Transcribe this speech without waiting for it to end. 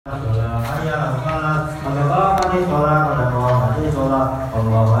sholat, mengqamati sholat, mengqamati sholat.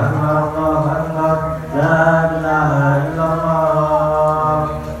 Allahu Akbar, Allahu Akbar, la ilaha illallah.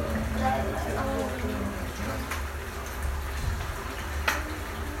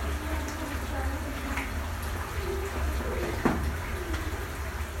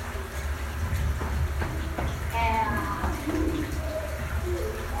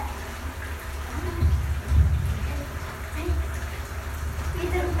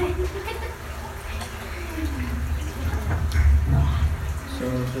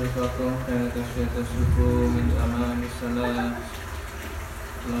 من أمام الصلاة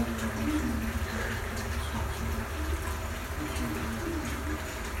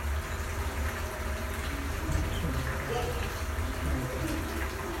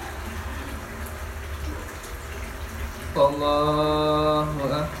الله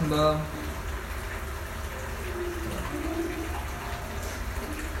أكبر.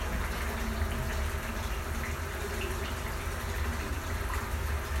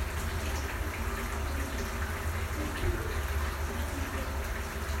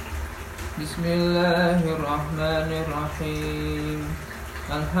 بسم الله الرحمن الرحيم.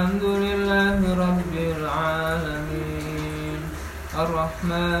 الحمد لله رب العالمين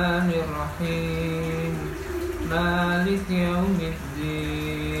الرحمن الرحيم مالك يوم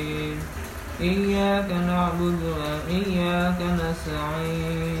الدين إياك نعبد وإياك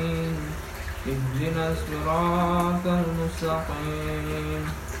نستعين اهدنا الصراط المستقيم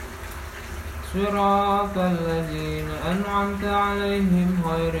صراط الذين أنعمت عليهم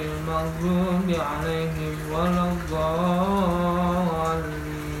غير المغضوب عليهم ولا الضالين.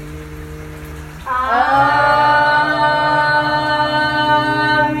 آمين.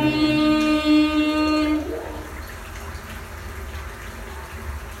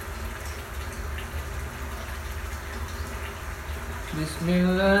 بسم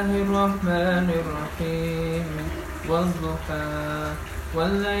الله الرحمن الرحيم. والضحى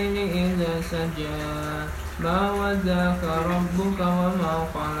والليل إذا سجى ما ودعك ربك وما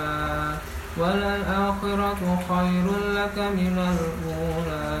قلى وللآخرة خير لك من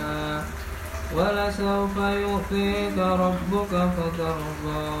الأولى ولسوف يؤتيك ربك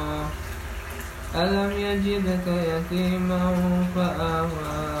فترضى ألم يجدك يتيما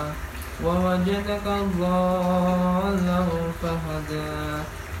فآوى ووجدك ضالا فهدى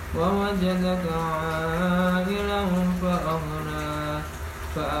ووجدك عائلا فأغنى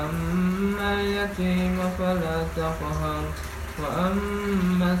فأما اليتيم فلا تقهر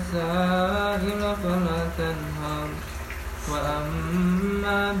وأما السائل فلا تنهر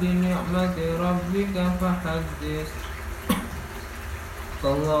وأما بنعمة ربك فحدث.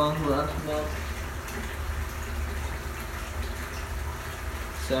 الله أكبر.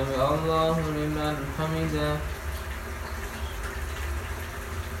 سمع الله لمن حمده.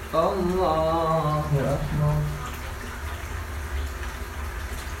 الله أكبر.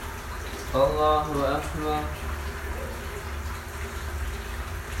 الله أكبر.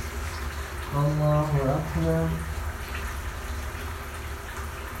 الله أكبر.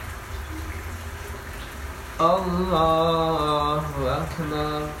 الله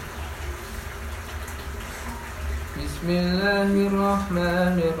أكبر. بسم الله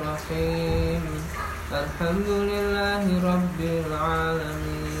الرحمن الرحيم. الحمد لله رب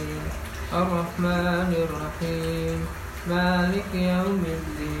العالمين الرحمن الرحيم مالك يوم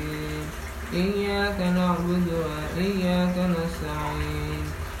الدين إياك نعبد وإياك نستعين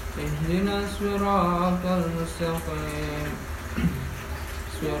اهدنا الصراط المستقيم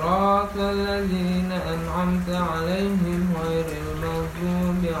صراط الذين أنعمت عليهم غير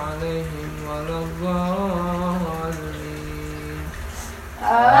المغضوب عليهم ولا الضالين.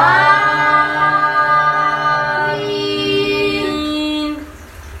 آمين.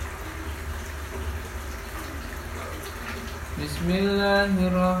 بسم الله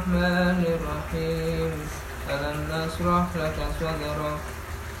الرحمن الرحيم. ألم نشرح لك صدرك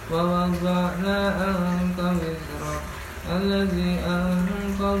ووضعنا عنك وزرك الذي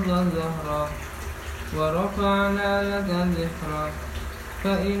أنقض ظهرك ورفعنا لك ذكرك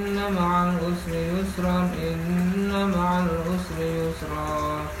فإن مع العسر يسرا إن مع العسر يسرا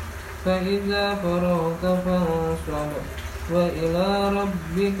فإذا فرغت فانصب وإلى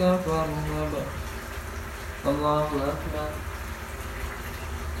ربك فارغب. الله أكبر.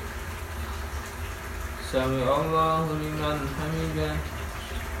 سمع الله لمن حمده.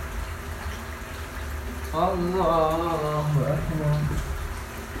 الله أكبر.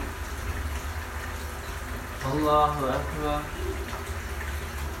 الله أكبر.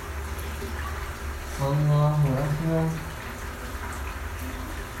 الله أكبر.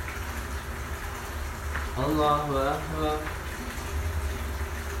 الله أكبر.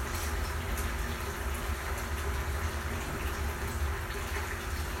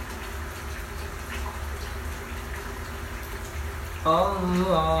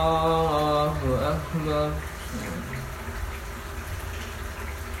 الله أكبر.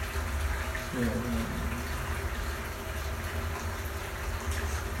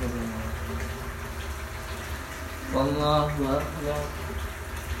 الله أكبر.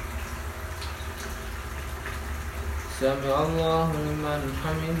 سمع الله لمن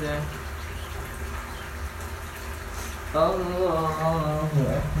حمده. الله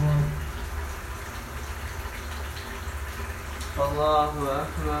أكبر. الله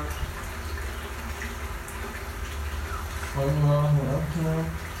أكبر. الله أكبر.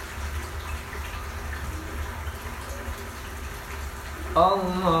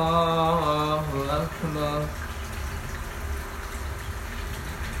 الله أكبر.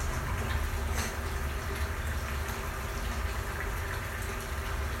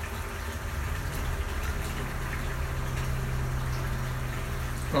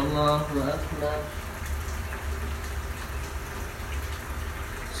 الله أكبر.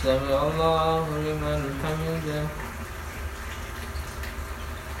 سمع الله لمن حمده.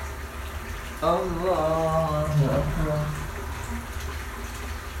 الله أكبر.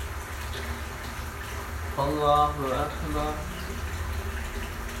 الله أكبر.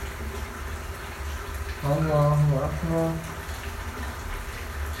 الله أكبر.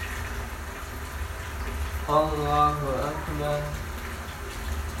 الله أكبر.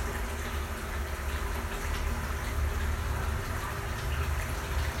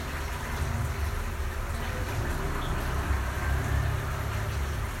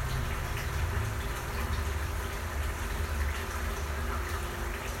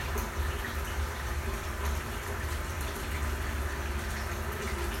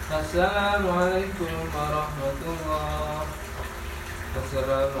 السلام عليكم ورحمة الله.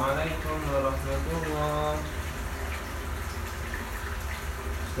 السلام عليكم ورحمة الله.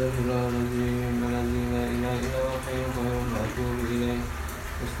 استغفر الله العظيم الذي لا إله إلا هو الحي القيوم وأتوب إليه.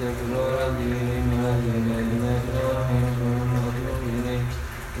 استغفر الله العظيم الذي لا إله إلا هو الحي القيوم وأتوب إليه.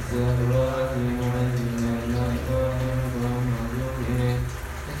 استغفر الله العظيم الذي لا إله إلا هو الحي القيوم وأتوب إليه.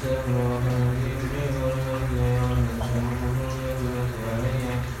 استغفر الله العظيم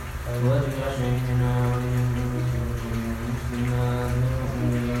وجه شيخنا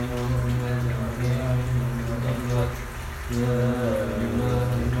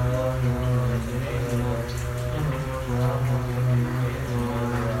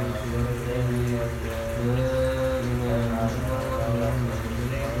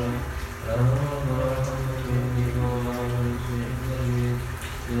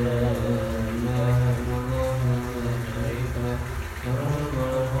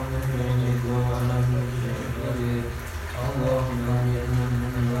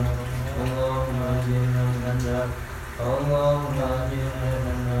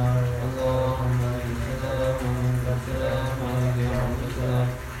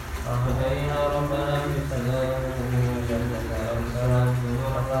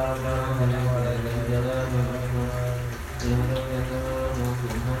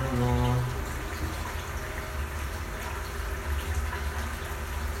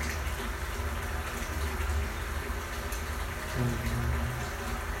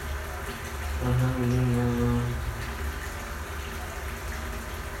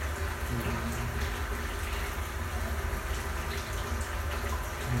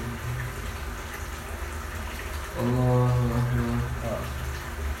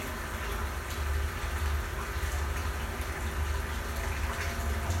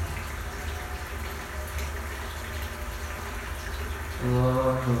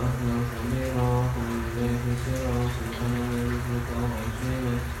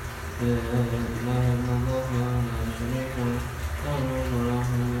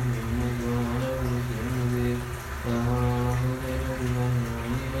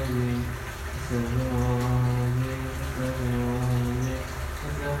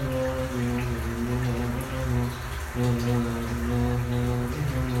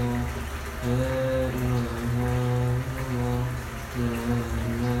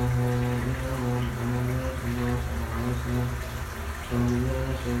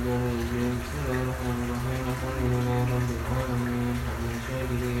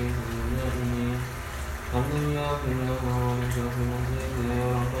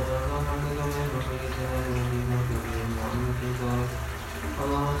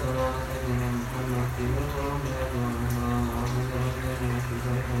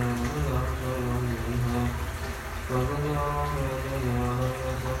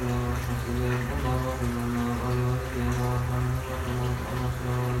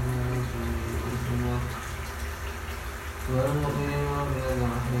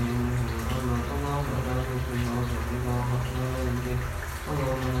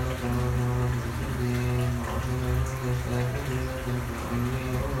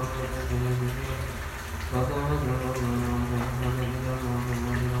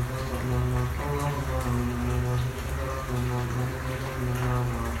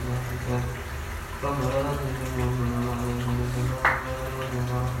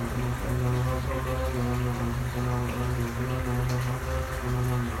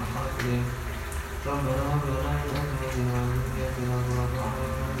ربنا هب لنا من أزواجنا وذرياتنا قرة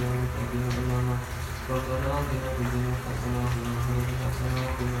أعين واجعلنا للمتقين إماما ربنا آتنا في الدنيا حسنة وفي الآخرة حسنة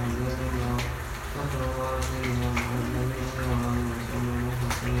وقنا عذاب النار وصلى الله على سيدنا محمد وعلى آله وصحبه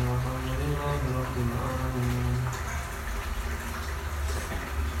وسلم والحمد لله رب العالمين.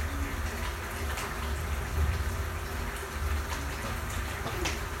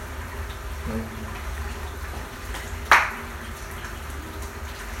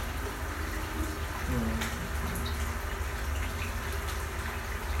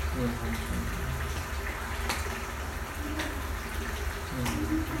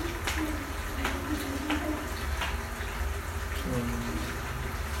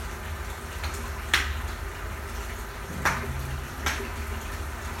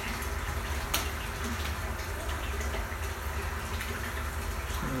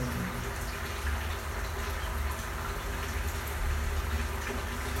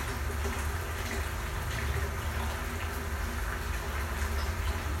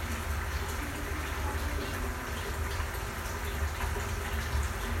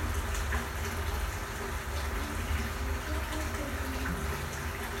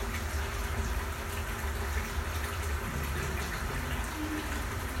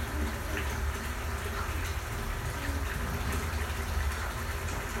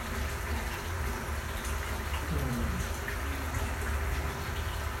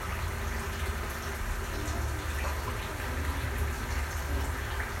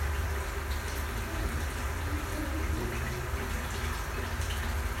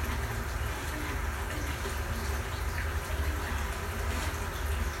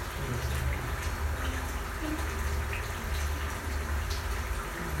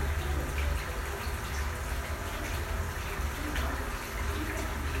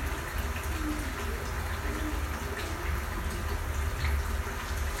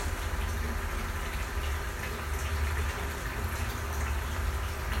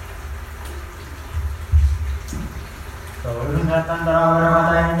 Sunatan tarawih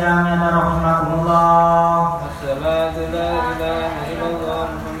kata yang jamnya rahimahumullah. Assalatu la ilaha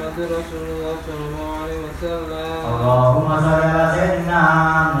illallah Muhammadur Rasulullah sallallahu alaihi wasallam. Allahumma shalli ala sayyidina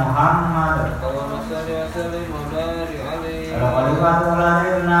Muhammad. Allahumma shalli wa sallim wa barik alaihi. Al-Khalifatu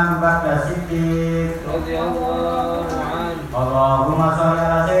sayyidina Abu Bakar Siddiq radhiyallahu anhu. Allahumma shalli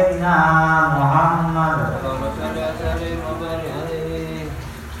ala sayyidina Muhammad. Allahumma shalli wa sallim wa barik alaihi.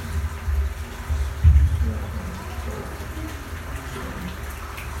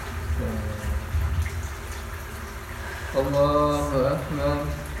 Allahu Akbar.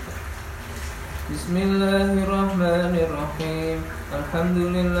 Bismillahirrahmanirrahim.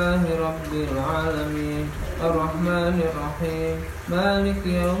 Alhamdulillahi Rabbil Alamin. Ar-Rahmanirrahim.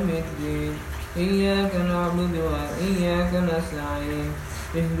 Maliki yawmiddin. Iyyaka na'budu wa iyyaka nasta'in.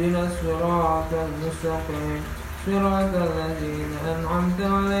 Ihdinas siratal mustaqim. Siratal ladzina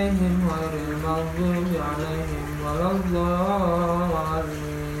an'amta 'alaihim ghairil maghdubi 'alaihim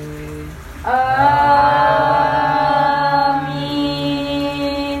waladdallin. Amin.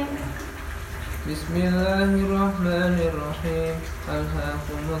 Bismillahirrahmanirrahim.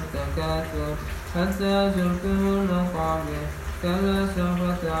 Alhaakumut takatsur hatta zurtumul maqabir. Kalla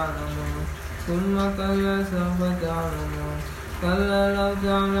sawfa ta'lamun. Thumma kalla sawfa ta'lamun. Kalla law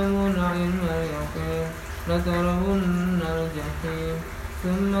ta'lamuna 'ilmal yaqin. Latarawunnal jahim.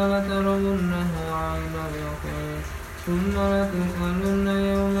 Thumma latarawunnaha 'aynal yaqin. Thumma latus'alunna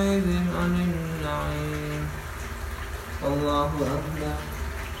yawmaidhin 'anil na'im. Allahu Akbar.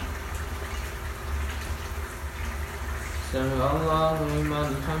 Sami'allahu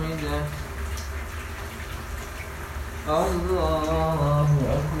liman hamidah. Allahu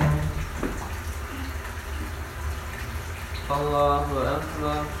Akbar. Allahu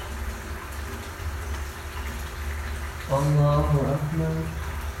Akbar. Allahu Akbar.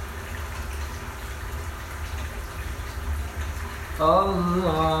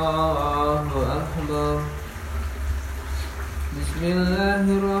 Allahu Akbar.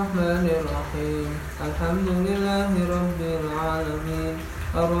 Bismillahirrahmanirrahim. Alhamdulillahi Rabbil Alamin.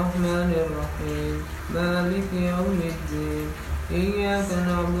 Ar-Rahmanirrahim. Maliki yawmiddin. Iyyaka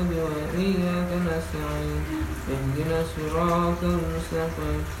na'budu wa iyyaka nasta'in. Ihdinas siratal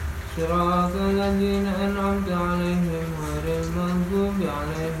mustaqim. Siratal ladzina an'amta 'alaihim ghairil maghdubi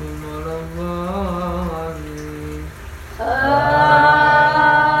 'alaihim waladdallin.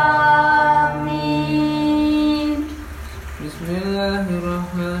 Amin.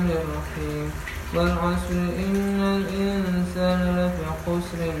 Bismillahirrahmanirrahim. Wal 'asri innal insana lafi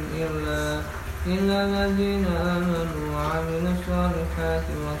khusrin illa alladzina amanu wa 'amilus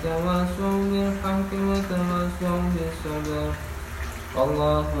solihati wa tawassaw bil haqqi wa tawassaw bis sabr.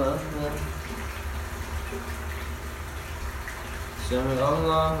 Allahu Akbar. سمع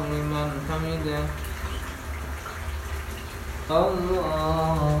الله لمن حمده.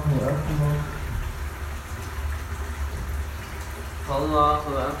 الله أكبر. الله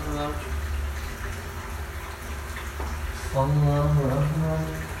أكبر. الله أكبر.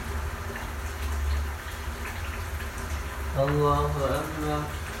 الله أكبر.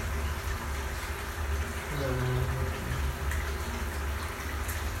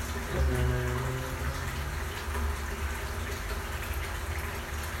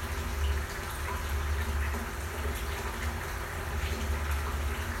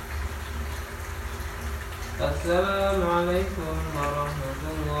 السلام عليكم ورحمة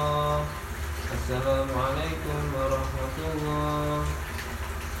الله. السلام عليكم ورحمة الله.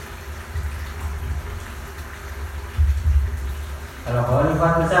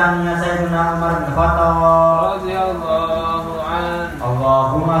 Al-Khalifah Tsaniyah Sayyidina Umar bin Khattab radhiyallahu anhu.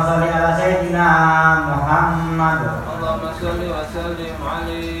 Allahumma shalli ala Sayyidina Muhammad. Allahumma shalli wa sallim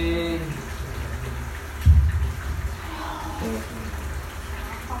alaihi.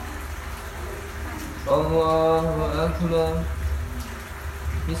 Allahu akbar.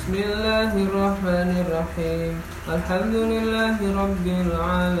 Bismillahirrahmanirrahim. Alhamdulillahi rabbil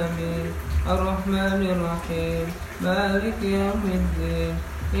alamin. Ar-Rahmanir Rahim. Maliki yawmiddin.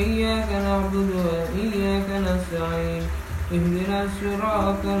 Iyyaka na'budu wa iyyaka nasta'in. Ihdinas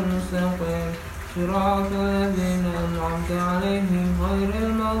siratal mustaqim. Siratal ladzina an'amta 'alaihim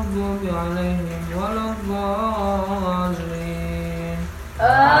ghairil maghdubi 'alaihim waladdallin.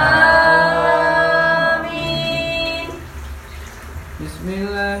 Amin.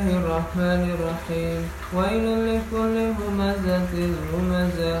 Bismillahirrahmanirrahim. Wailul likulli humazatil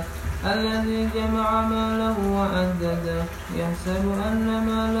lumazah. الذي جمع ماله وعدده يحسب أن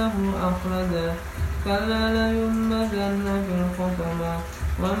ماله أخلده كلا لينبذن في الحطمة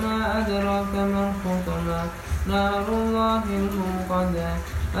وما أدراك ما الحطمة نار الله الموقدة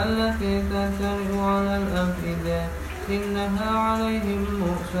التي تطلع على الأفئدة إنها عليهم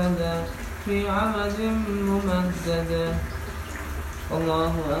مؤصدة في عمد ممددة.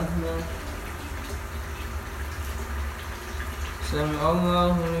 الله أكبر. سمع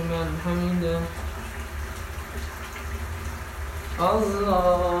الله لمن حمده.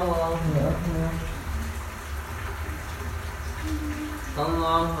 الله أكبر.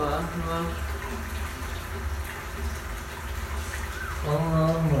 الله أكبر.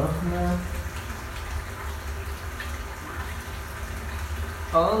 الله أكبر.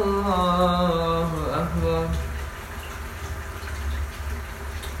 الله أكبر.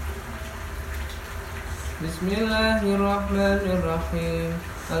 بسم الله الرحمن الرحيم.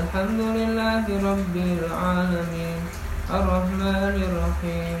 الحمد لله رب العالمين. الرحمن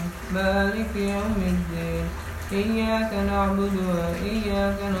الرحيم. مالك يوم الدين. إياك نعبد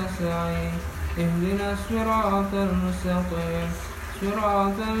وإياك نستعين. اهدنا الصراط المستقيم.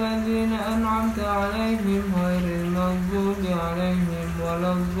 صراط الذين أنعمت عليهم غير المغضوب عليهم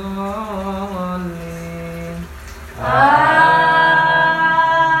ولا الضالين.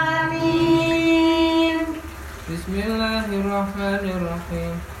 بسم الله الرحمن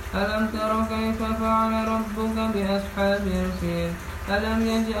الرحيم. ألم تر كيف فعل ربك بأصحاب الفيل ألم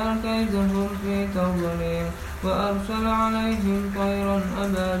يجعل كيدهم في تضليل وأرسل عليهم طيرا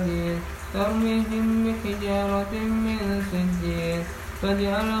أبابيل ترميهم بحجارة من سجيل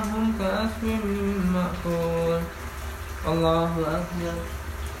فجعلهم كأسف مأكول. الله أكبر.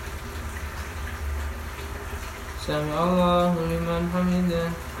 سمع الله لمن حمده.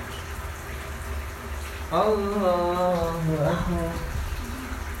 الله أكبر.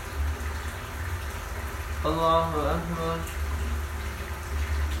 الله أكبر.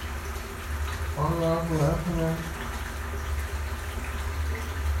 الله أكبر.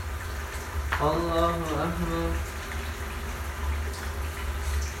 الله أكبر.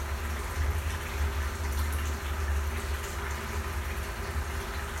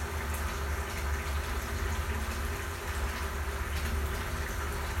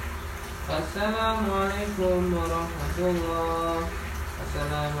 السلام عليكم ورحمة الله.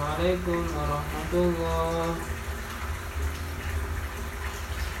 السلام عليكم ورحمة الله.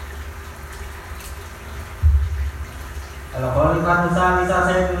 Al-Khalifah Tsaniyah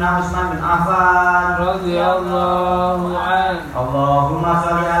Sayyidina Utsman bin Affan radhiyallahu anhu. Allahumma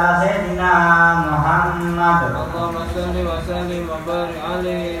shalli ala Sayyidina Muhammad. Allahumma shalli wa sallim wa barik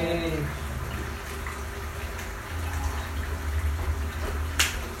alaihi.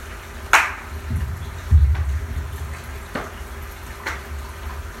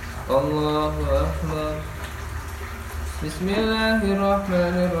 Allahu Akbar.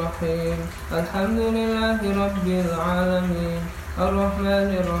 Bismillahirrahmanirrahim. Alhamdulillahi rabbil alamin.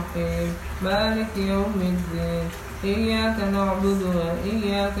 Ar-Rahmanir Rahim. Maliki yawmiddin. إياك نعبد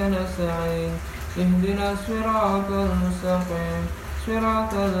وإياك نستعين اهدنا الصراط المستقيم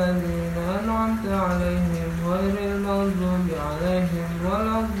صراط الذين أنعمت عليهم غير المغضوب عليهم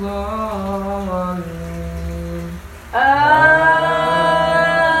ولا الضالين. آمين.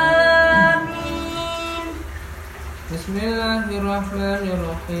 بسم الله الرحمن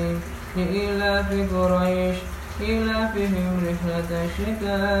الرحيم. لإيلاف قريش إيلافهم رحلة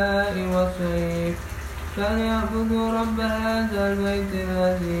الشتاء والصيف فليعبدوا رب هذا البيت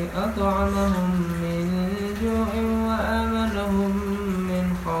الذي أطعمهم من جوع وآمنهم من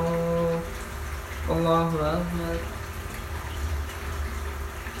خوف. الله أكبر.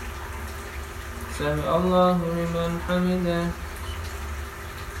 سمع الله لمن حمده.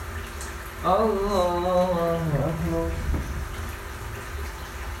 الله أكبر.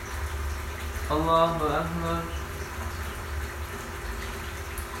 الله أكبر.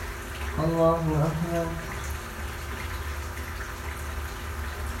 الله أكبر.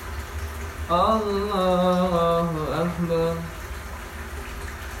 الله أكبر.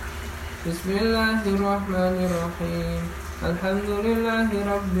 بسم الله الرحمن الرحيم. الحمد لله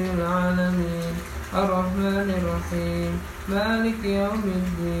رب العالمين الرحمن الرحيم مالك يوم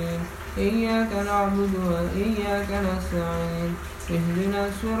الدين إياك نعبد وإياك نستعين اهدنا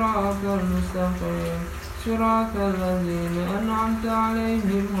الصراط المستقيم صراط الذين أنعمت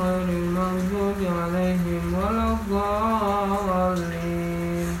عليهم غير المغضوب عليهم ولا الضالين.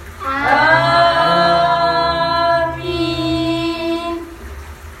 آمين.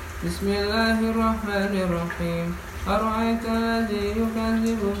 بسم الله الرحمن الرحيم. أرأيت الذي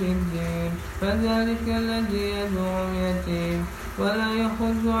يكذب بالدين فذلك الذي يدعو اليتيم ولا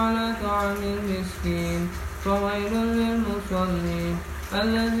يحض على طعام المسكين فويل للمصلين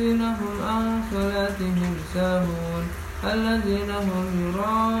الذين هم عن صلاتهم ساهون الذين هم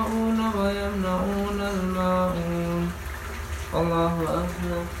يراءون ويمنعون الماعون. الله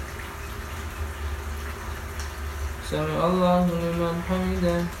أكبر. سمع الله لمن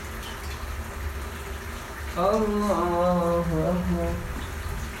حمده. الله أكبر.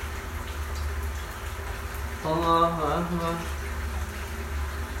 الله أكبر.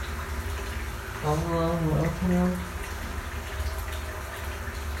 الله أكبر.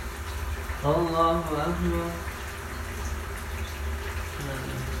 الله أكبر.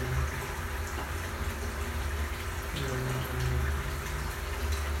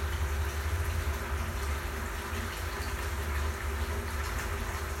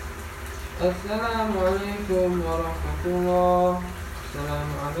 السلام عليكم ورحمة الله. السلام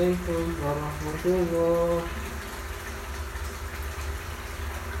عليكم ورحمة الله.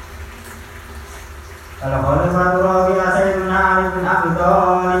 الخلفاء الرابعة سيدنا علي بن أبي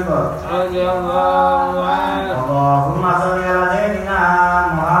طالب رضي الله عنه. اللهم صل على سيدنا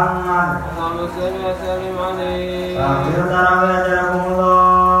محمد. اللهم صل وسلم عليه. تكبير التراويح جزاكم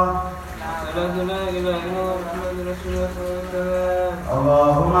الله. أشهد أن لا إله إلا الله محمد رسول الله صلى الله عليه وسلم.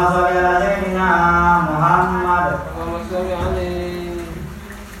 اللهم صل على سيدنا محمد. اللهم صل عليه.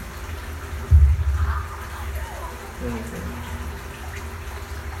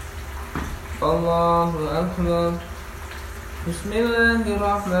 الله أكبر. بسم الله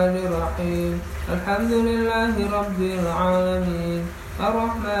الرحمن الرحيم. الحمد لله رب العالمين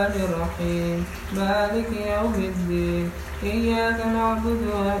الرحمن الرحيم مالك يوم الدين إياك نعبد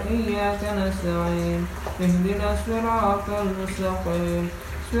وإياك نستعين اهدنا الصراط المستقيم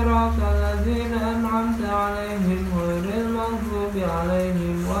صراط الذين أنعمت عليهم غير المغضوب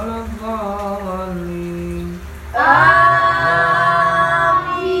عليهم ولا الضالين. آمين.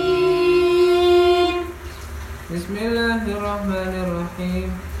 بسم الله الرحمن الرحيم.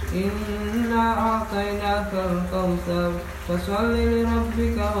 إنا أعطيناك الكوثر فصل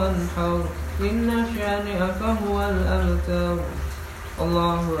لربك وانحر إن شانئك هو الأبتر.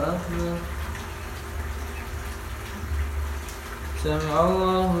 الله أكبر. سمع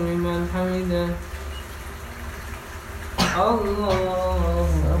الله لمن حمده. الله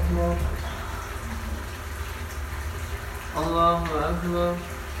أكبر. الله أكبر.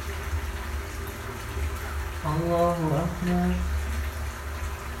 الله أكبر.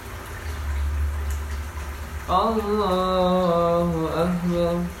 الله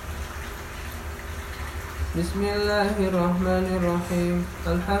أكبر. بسم الله الرحمن الرحيم.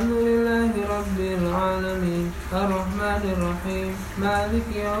 الحمد لله رب العالمين الرحمن الرحيم مالك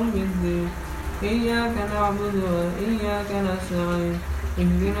يوم الدين إياك نعبد وإياك نستعين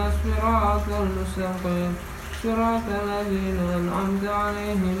اهدنا الصراط المستقيم صراط الذين أنعمت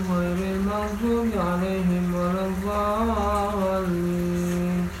عليهم غير المغضوب عليهم ولا الضالين.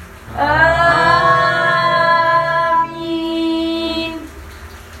 آمين.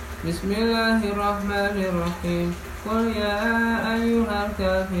 بسم الله الرحمن الرحيم. قل يا أيها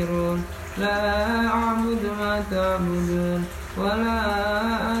الكافرون لا أعبد ما تعبدون ولا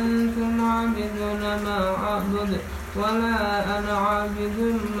أنتم عابدون ما أعبد ولا أنا عابد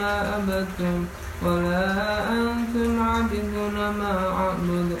ما عبدتم ولا أنتم عابدون ما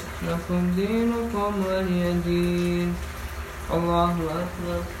أعبد لكم دينكم ولي دين. الله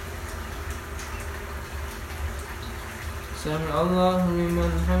أكبر. سمع الله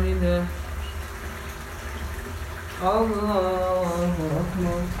لمن حمده. الله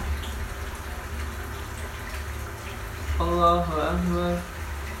أكبر. الله أكبر.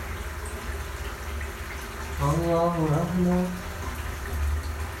 الله أكبر.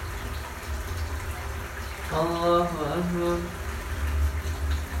 الله أكبر.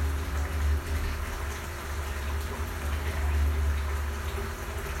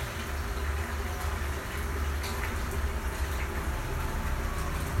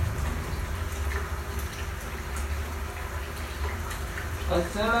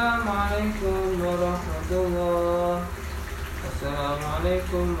 السلام عليكم ورحمة الله. السلام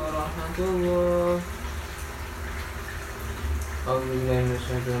عليكم ورحمة الله. أعوذ بالله من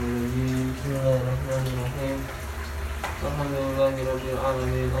الشيطان الرجيم. بسم الله الرحمن الرحيم. الحمد لله رب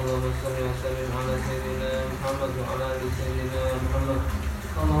العالمين. اللهم صل وسلم على سيدنا محمد وعلى آل سيدنا محمد.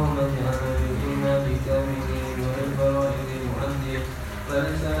 اللهم اجعلنا من إيمان كاملين وللفرائض مؤدين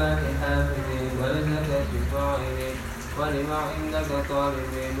وللصلاة حافظين وللزكاة فاعلين ولما عندك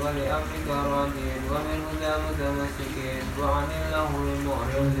طالبين ولأمرك راجين وبالهدى متمسكين وعن اللهو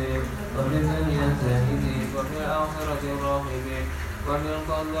معرضين وبالدنيا زاهدين وفي الآخرة راغبين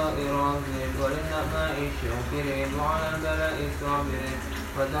وبالقضاء راضين وللنعماء شاكرين وعلى البلاء صابرين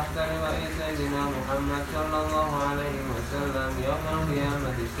وتحت لواء سيدنا محمد صلى الله عليه وسلم يوم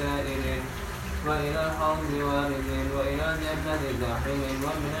القيامة سائرين وإلى الحوض واردين وإلى الجنة داخلين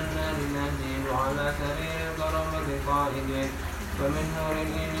ومن النار ناجين وعلى سرير الكرامة قائدين ومن حور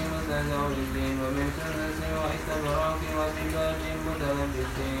العين متزوجين ومن سندس واستبراق وزجاج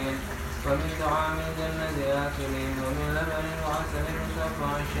متلبسين ومن طعام الجنة آكلين ومن لبن وعسل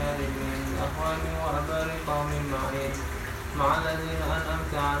مصفى شاربين أكواب وأبارق من معين مع الذين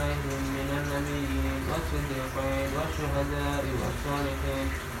أنعمت عليهم من النبيين والصديقين والشهداء والصالحين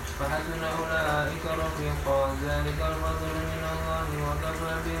فحسن أولئك رفيقا ذلك الفضل من الله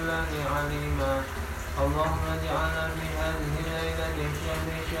وكفى بالله عليما. اللهم اجعلنا في هذه الليلة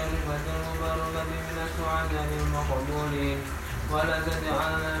الشريفة المباركة من السعداء المقبولين ولا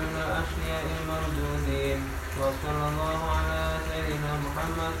تجعلنا من الأشقياء المردودين. وصلى الله على سيدنا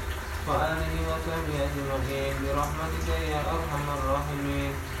محمد وآله وصحبه أجمعين برحمتك يا أرحم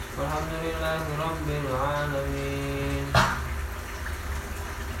الراحمين والحمد لله رب العالمين.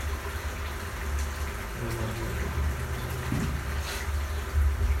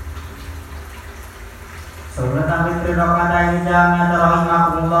 Sunnatan fitri rakaat jami'ah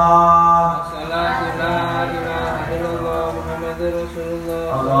rahimakumullah. Salatu la ilaha illallah Muhammadur Rasulullah.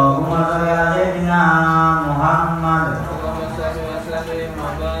 Allahumma shalli ala sayyidina Muhammad. Allahumma shalli wa sallim wa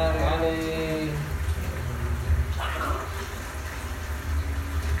barik alaihi.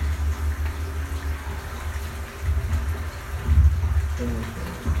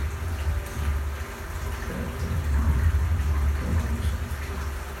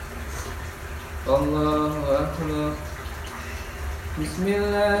 Allahu Akbar.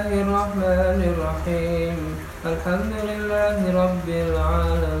 Bismillahirrahmanirrahim. Alhamdulillahi Rabbil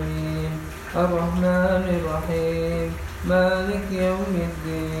Alamin. Ar-Rahmanirrahim. Malik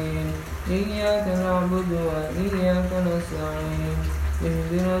Yawmiddin. Iyyaka na'budu wa iyyaka nasta'in.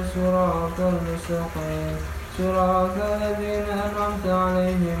 Ihdinas siratal mustaqim. Siratal ladzina an'amta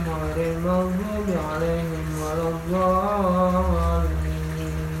 'alaihim ghairil maghdubi 'alaihim waladdallin.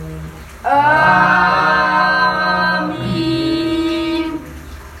 آمين.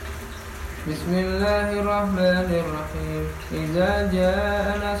 بسم الله الرحمن الرحيم. إذا جاء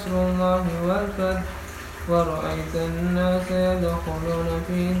نصر الله والفتح ورأيت الناس يدخلون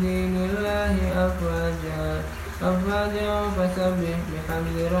في دين الله أفواجا فسبح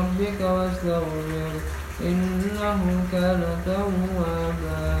بحمد ربك واستغفره إنه كان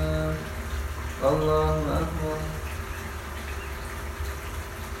توابا. الله أكبر.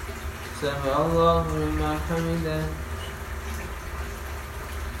 سمع الله لمن حمده.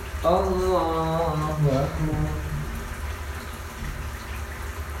 الله أكبر.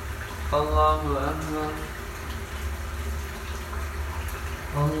 الله أكبر.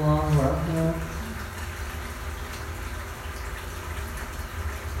 الله أكبر.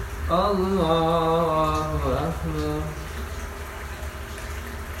 الله أكبر.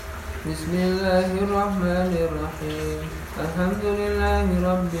 بسم الله الرحمن الرحيم. الحمد لله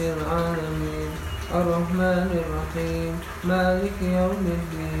رب العالمين. الرحمن الرحيم مالك يوم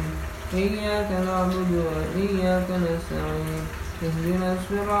الدين إياك نعبد وإياك نستعين اهدنا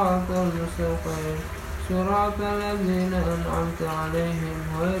الصراط المستقيم صراط الذين أنعمت عليهم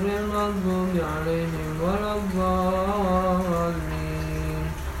غير المغضوب عليهم ولا الضالين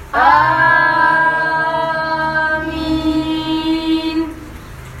آمين.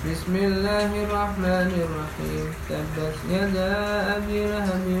 بسم الله الرحمن الرحيم تبت يدا أبي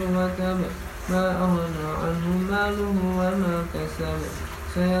لهب وتب ما أغنى عنه ماله وما كسب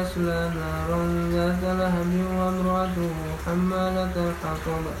سيصلى نارا ذات لهب وامرأته حمالة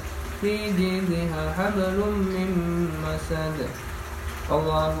الحطب في جيدها حبل من مسد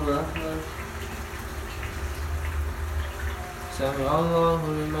الله أكبر سمع الله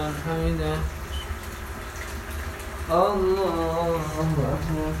لمن حمده الله أكبر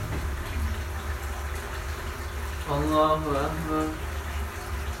الله أكبر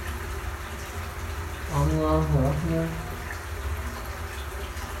الله أكبر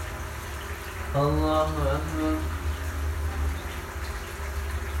الله أكبر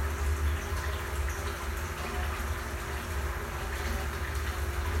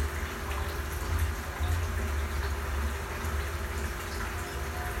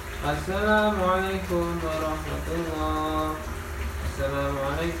السلام عليكم ورحمة الله. السلام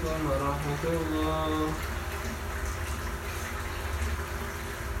عليكم ورحمة الله.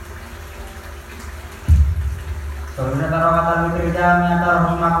 Saudara Ramadan Fitri Jamiat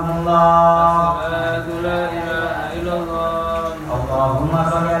rahimakumullah. Asyhadu la ilaha illallah. Allahumma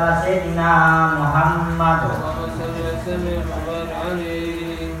sholli ala sayyidina Muhammad. Allahumma sholli wa sallim wa barik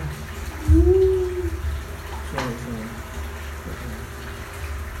alaihi.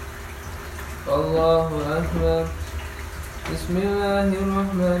 Allahu akbar.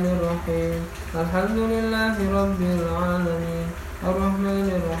 Bismillahirrahmanirrahim. Alhamdulillahi rabbil alamin.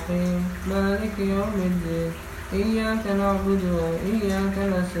 Ar-Rahmanir Rahim. Maliki yaumiddin. Iyyaka na'budu wa iyyaka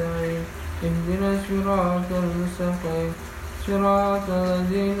nasta'in. Ihdinas siratal mustaqim. Siratal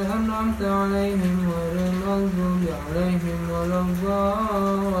ladzina an'amta 'alaihim ghairil maghdubi 'alaihim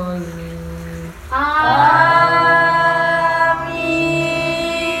waladdallin. Amin.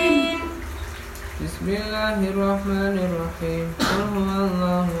 Bismillahirrahmanirrahim. Qul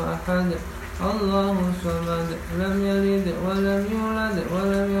huwallahu ahad. Allahu samad. Lam yalid wa lam yulad wa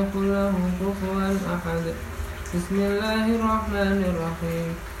lam yakul lahu kufuwan ahad.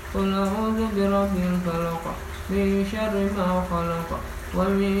 Bismillahirrahmanirrahim. Qul a'udzu birabbil falaq. Min syarri ma khalaq.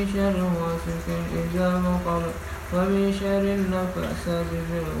 Wa min syarri ghasiqin idza waqab. Wa min syarri nafasati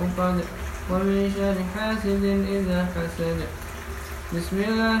fil 'uqad. Wa min syarri hasidin idza hasad.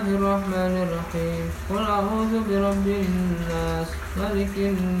 Bismillahirrahmanirrahim. Qul a'udzu birabbin nas,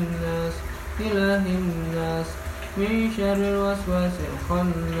 malikin nas, ilahin nas, min syarril waswasil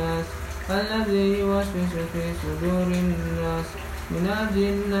khannas, alladzi yuwaswisu fi sudurin nas, minal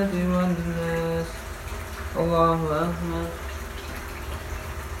jinnati wan nas. Allahu akbar.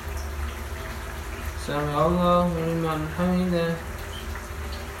 Sami Allahu liman hamidah.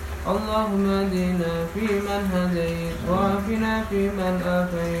 Allahumma adina fi man hadayt wa afina fi man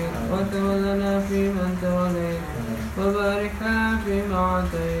afayt wa tawallana fi man tawallayt wa barik lana fi ma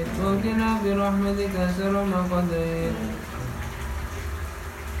atayt wa qina bi rahmatika sharra ma qadayt.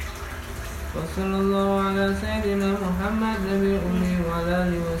 Wa sallallahu ala sayyidina Muhammad nabiyil ummi wa ala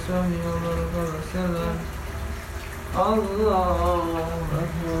alihi wa sahbihi wa baraka wa sallam. Allahu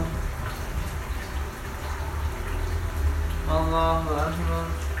akbar. Allahu akbar.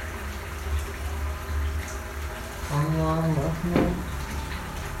 Allahu akbar.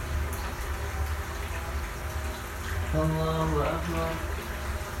 Allahu akbar.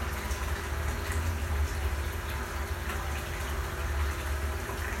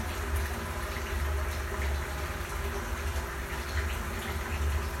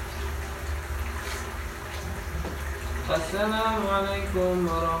 Assalamualaikum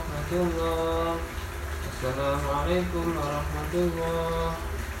warahmatullah. Assalamualaikum warahmatullah.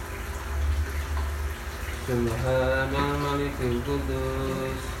 Subhanal malikil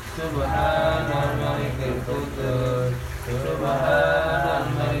qudus. Subhanal malikil qudus. Subhanal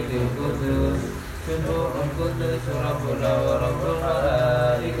malikil qudus. Subuhun qudus rabbuna wa rabbul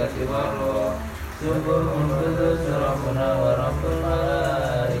malaikati warruh. Subuhun qudus rabbuna wa rabbul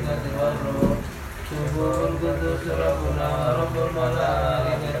malaikati warruh. Subuhun qudus rabbuna wa rabbul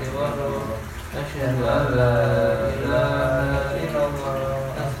malaikati warruh. Asyhadu an la ilaha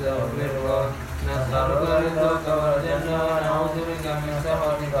illallah. Astaghfirullah. Nas'aluka ridhaka wal jannah wa na'udzubika min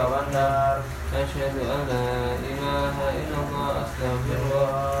sakhatika wan nar. Asyhadu an la ilaha illallah.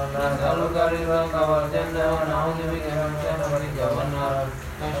 Astaghfirullah. Nas'aluka ridhaka wal jannah wa na'udzubika min sakhatika wan nar.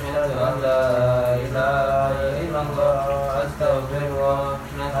 Asyhadu an la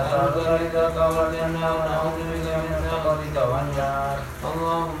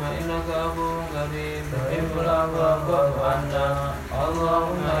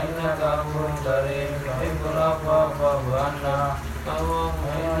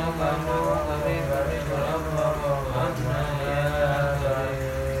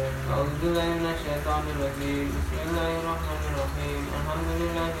بالله من الشيطان الرجيم. بسم الله الرحمن الرحيم. الحمد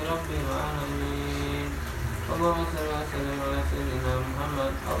لله رب العالمين. اللهم صل وسلم على سيدنا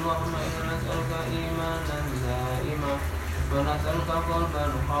محمد. اللهم إنا نسألك إيمانا دائما، ونسألك قلبا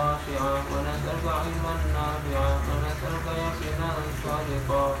خاشعا، ونسألك علما نافعا، ونسألك يقينا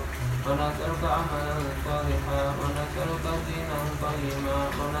صادقا، ونسألك عملا صالحا، ونسألك دينا قيما،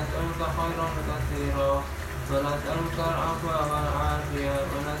 ونسألك خيرا كثيرا، ونسألك العفو والعافية،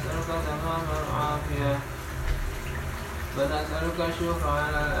 ونسألك تمام العافية، ونسألك الشكر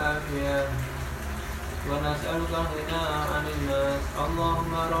على العافية، ونسألك الغنى عن الناس.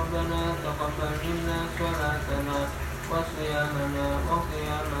 اللهم ربنا تقبل منا صلاتنا وصيامنا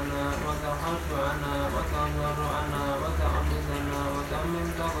وقيامنا وتخشعنا وتضرعنا وتعبدنا وتمم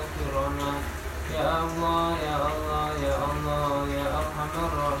تغفرنا يا الله يا الله يا الله يا أرحم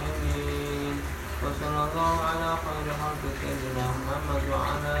الراحمين. وصلى الله على خير خلق سيدنا محمد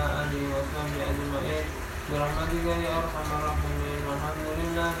وعلى آله وصحبه أجمعين برحمتك يا أرحم الراحمين. والحمد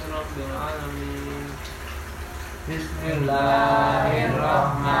لله رب العالمين.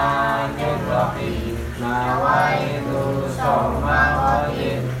 Bismillahirrahmanirrahim. Nawaitu sawma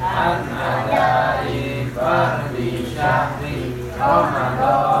ghadin an adai fardi syahri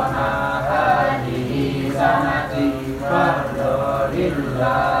Ramadana hadihi sanati fardhu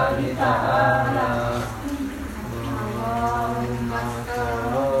lillahi